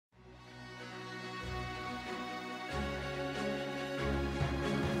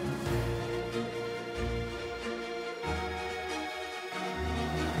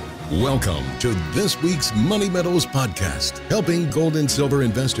Welcome to this week's Money Metals podcast, helping gold and silver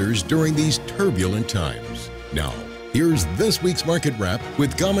investors during these turbulent times. Now, here's this week's market wrap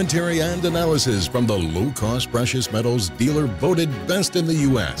with commentary and analysis from the low-cost precious metals dealer voted best in the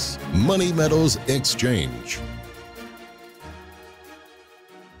U.S., Money Metals Exchange.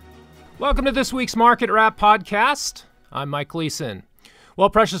 Welcome to this week's Market Wrap podcast. I'm Mike Gleason. Well,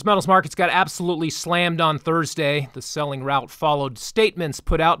 precious metals markets got absolutely slammed on Thursday. The selling rout followed statements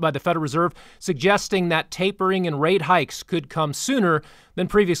put out by the Federal Reserve suggesting that tapering and rate hikes could come sooner than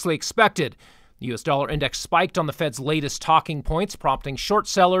previously expected. The U.S. dollar index spiked on the Fed's latest talking points, prompting short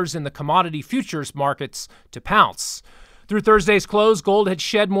sellers in the commodity futures markets to pounce. Through Thursday's close, gold had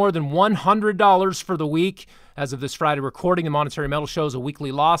shed more than $100 for the week. As of this Friday recording, the monetary metal shows a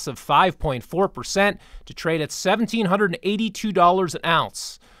weekly loss of 5.4% to trade at $1,782 an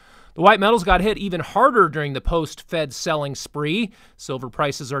ounce. The white metals got hit even harder during the post-Fed selling spree. Silver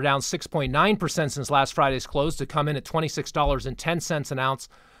prices are down 6.9% since last Friday's close to come in at $26.10 an ounce.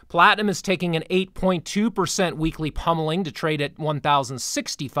 Platinum is taking an 8.2% weekly pummeling to trade at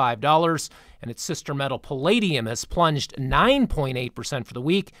 $1,065, and its sister metal palladium has plunged 9.8% for the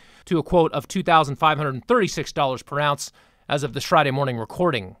week to a quote of $2,536 per ounce as of this Friday morning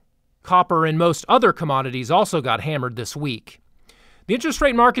recording. Copper and most other commodities also got hammered this week. The interest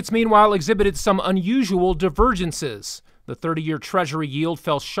rate markets, meanwhile, exhibited some unusual divergences. The 30-year Treasury yield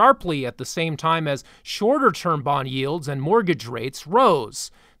fell sharply at the same time as shorter-term bond yields and mortgage rates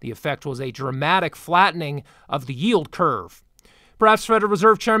rose. The effect was a dramatic flattening of the yield curve. Perhaps Federal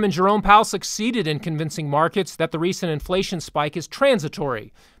Reserve Chairman Jerome Powell succeeded in convincing markets that the recent inflation spike is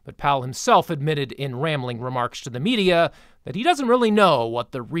transitory, but Powell himself admitted in rambling remarks to the media that he doesn't really know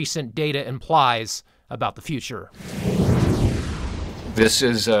what the recent data implies about the future. This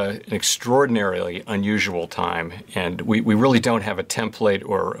is an extraordinarily unusual time, and we really don't have a template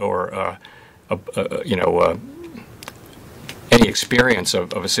or any experience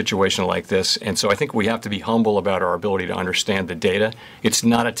of a situation like this. And so I think we have to be humble about our ability to understand the data. It's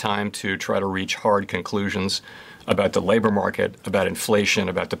not a time to try to reach hard conclusions about the labor market, about inflation,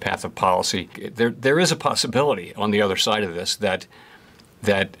 about the path of policy. There is a possibility on the other side of this that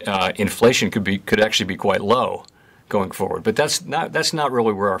inflation could actually be quite low going forward. But that's not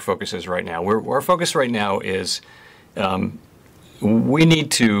really where our focus is right now. Our focus right now is we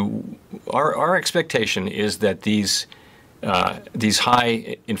need to. Our expectation is that these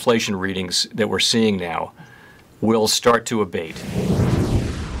high inflation readings that we're seeing now will start to abate.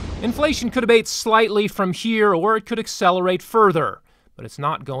 Inflation could abate slightly from here, or it could accelerate further. But it's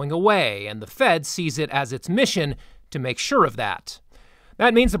not going away, and the Fed sees it as its mission to make sure of that.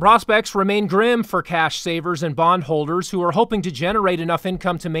 That means the prospects remain grim for cash savers and bondholders who are hoping to generate enough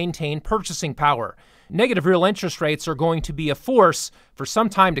income to maintain purchasing power. Negative real interest rates are going to be a force for some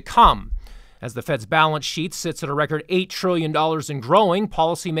time to come. As the Fed's balance sheet sits at a record $8 trillion and growing,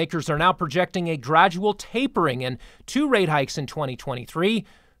 policymakers are now projecting a gradual tapering and 2 rate hikes in 2023.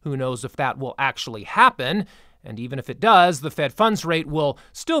 Who knows if that will actually happen? And even if it does, the Fed funds rate will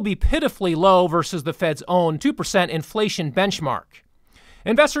still be pitifully low versus the Fed's own 2% inflation benchmark.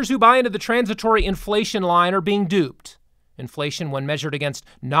 Investors who buy into the transitory inflation line are being duped. Inflation, when measured against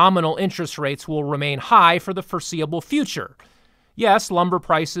nominal interest rates, will remain high for the foreseeable future. Yes, lumber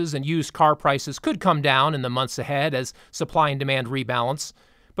prices and used car prices could come down in the months ahead as supply and demand rebalance,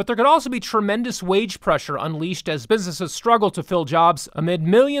 but there could also be tremendous wage pressure unleashed as businesses struggle to fill jobs amid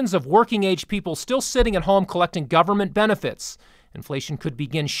millions of working-age people still sitting at home collecting government benefits. Inflation could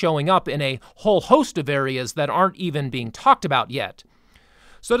begin showing up in a whole host of areas that aren't even being talked about yet.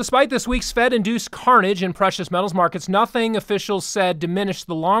 So despite this week's Fed-induced carnage in precious metals markets, nothing officials said diminished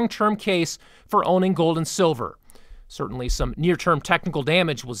the long-term case for owning gold and silver. Certainly some near-term technical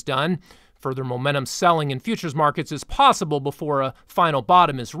damage was done. Further momentum selling in futures markets is possible before a final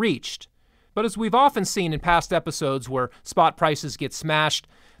bottom is reached. But as we've often seen in past episodes where spot prices get smashed,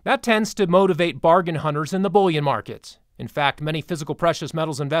 that tends to motivate bargain hunters in the bullion market. In fact, many physical precious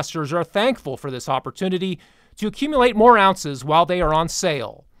metals investors are thankful for this opportunity to accumulate more ounces while they are on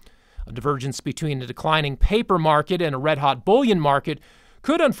sale. A divergence between a declining paper market and a red-hot bullion market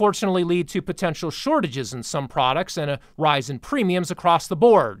could unfortunately lead to potential shortages in some products and a rise in premiums across the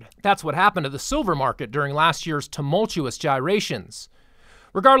board. That's what happened to the silver market during last year's tumultuous gyrations.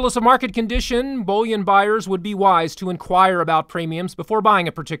 Regardless of market condition, bullion buyers would be wise to inquire about premiums before buying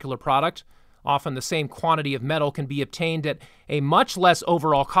a particular product. Often the same quantity of metal can be obtained at a much less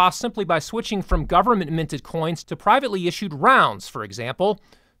overall cost simply by switching from government-minted coins to privately issued rounds, for example.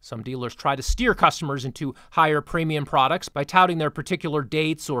 Some dealers try to steer customers into higher premium products by touting their particular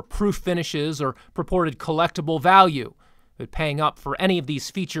dates or proof finishes or purported collectible value. But paying up for any of these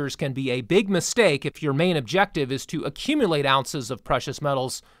features can be a big mistake if your main objective is to accumulate ounces of precious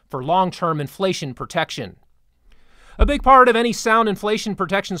metals for long-term inflation protection. A big part of any sound inflation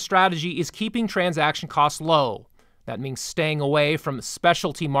protection strategy is keeping transaction costs low. That means staying away from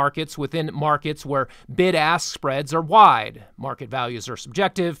specialty markets within markets where bid-ask spreads are wide, market values are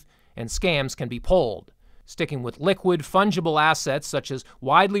subjective, and scams can be pulled. Sticking with liquid, fungible assets such as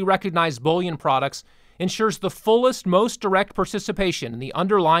widely recognized bullion products ensures the fullest, most direct participation in the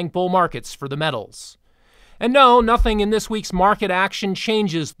underlying bull markets for the metals. And no, nothing in this week's market action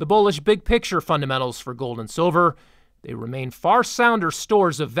changes the bullish big picture fundamentals for gold and silver. They remain far sounder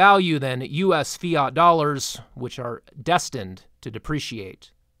stores of value than U.S. fiat dollars, which are destined to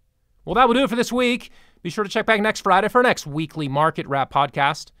depreciate. Well, that will do it for this week. Be sure to check back next Friday for our next weekly Market Wrap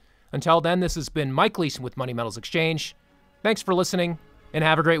podcast. Until then, this has been Mike Leeson with Money Metals Exchange. Thanks for listening, and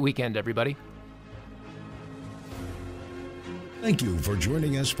have a great weekend, everybody. Thank you for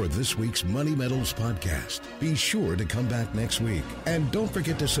joining us for this week's Money Metals podcast. Be sure to come back next week. And don't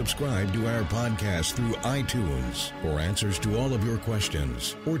forget to subscribe to our podcast through iTunes for answers to all of your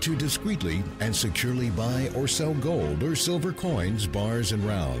questions, or to discreetly and securely buy or sell gold or silver coins, bars, and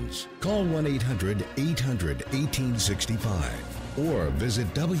rounds. Call 1-800-800-1865 or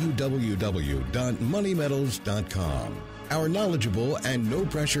visit www.moneymetals.com. Our knowledgeable and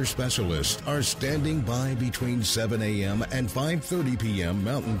no-pressure specialists are standing by between 7 a.m. and 5:30 p.m.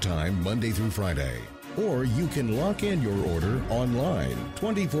 Mountain Time, Monday through Friday. Or you can lock in your order online,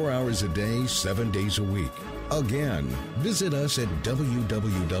 24 hours a day, 7 days a week. Again, visit us at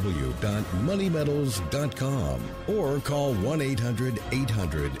www.moneymetals.com or call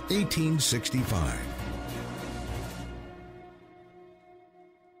 1-800-800-1865.